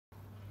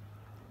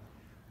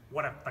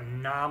What a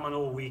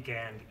phenomenal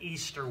weekend,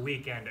 Easter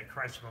weekend at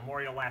Christ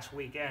Memorial last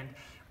weekend.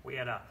 We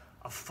had a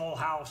full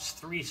house,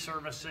 3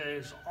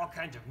 services, all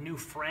kinds of new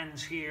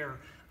friends here,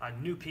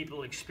 new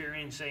people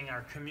experiencing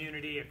our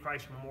community at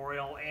Christ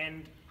Memorial,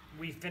 and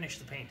we finished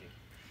the painting.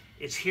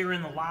 It's here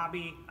in the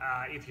lobby.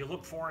 If you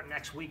look for it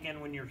next weekend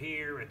when you're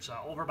here, it's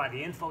over by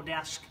the info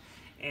desk.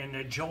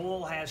 And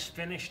Joel has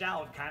finished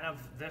out kind of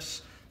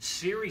this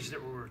series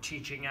that we were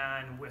teaching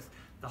on with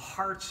the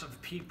hearts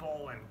of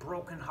people and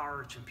broken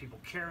hearts and people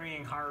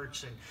carrying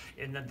hearts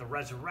and then the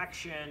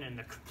resurrection and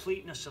the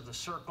completeness of the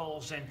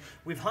circles. And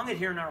we've hung it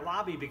here in our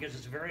lobby because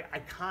it's very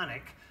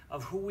iconic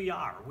of who we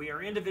are. We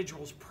are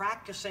individuals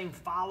practicing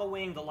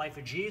following the life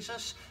of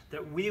Jesus,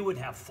 that we would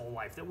have full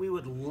life, that we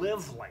would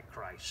live like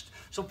Christ.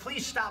 So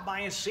please stop by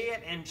and see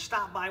it, and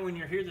stop by when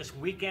you're here this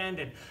weekend.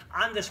 And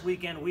on this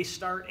weekend, we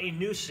start a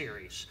new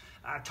series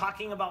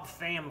talking about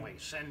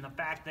families and the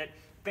fact that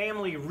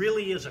family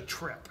really is a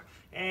trip.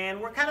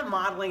 And we're kind of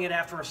modeling it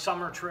after a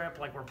summer trip,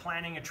 like we're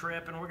planning a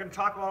trip, and we're going to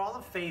talk about all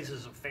the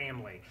phases of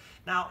family.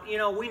 Now, you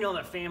know, we know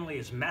that family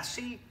is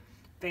messy.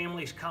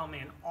 Families come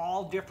in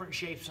all different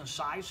shapes and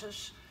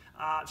sizes.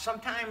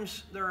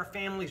 Sometimes there are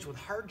families with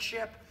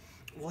hardship.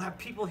 We'll have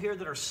people here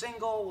that are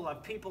single. We'll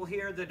have people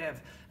here that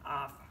have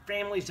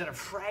families that are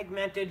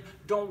fragmented.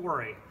 Don't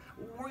worry.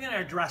 We're going to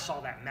address all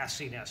that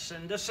messiness.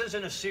 And this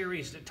isn't a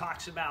series that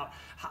talks about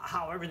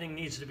how everything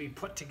needs to be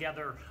put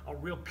together all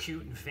real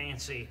cute and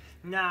fancy.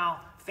 Now,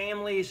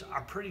 families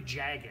are pretty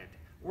jagged.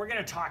 We're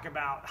going to talk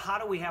about how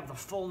do we have the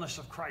fullness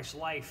of Christ's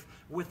life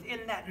within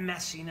that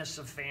messiness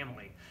of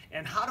family.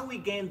 And how do we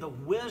gain the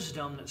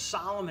wisdom that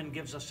Solomon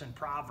gives us in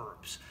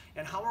Proverbs?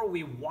 And how are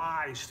we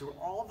wise through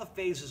all the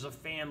phases of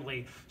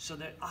family so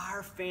that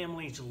our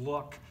families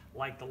look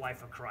like the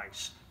life of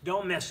Christ?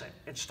 Don't miss it.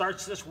 It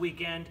starts this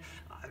weekend.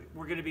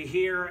 We're going to be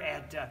here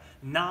at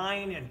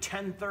 9 and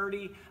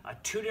 10:30,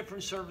 2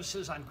 different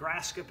services on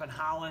Grasskip and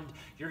Holland.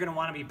 You're going to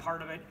want to be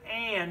part of it,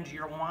 and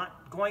you're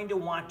going to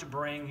want to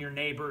bring your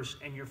neighbors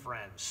and your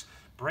friends.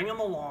 Bring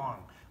them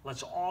along.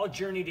 Let's all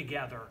journey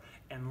together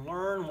and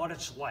learn what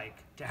it's like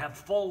to have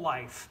full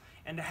life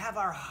and to have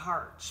our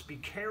hearts be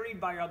carried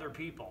by other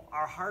people,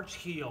 our hearts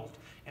healed,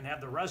 and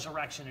have the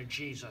resurrection of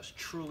Jesus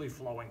truly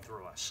flowing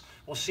through us.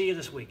 We'll see you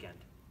this weekend.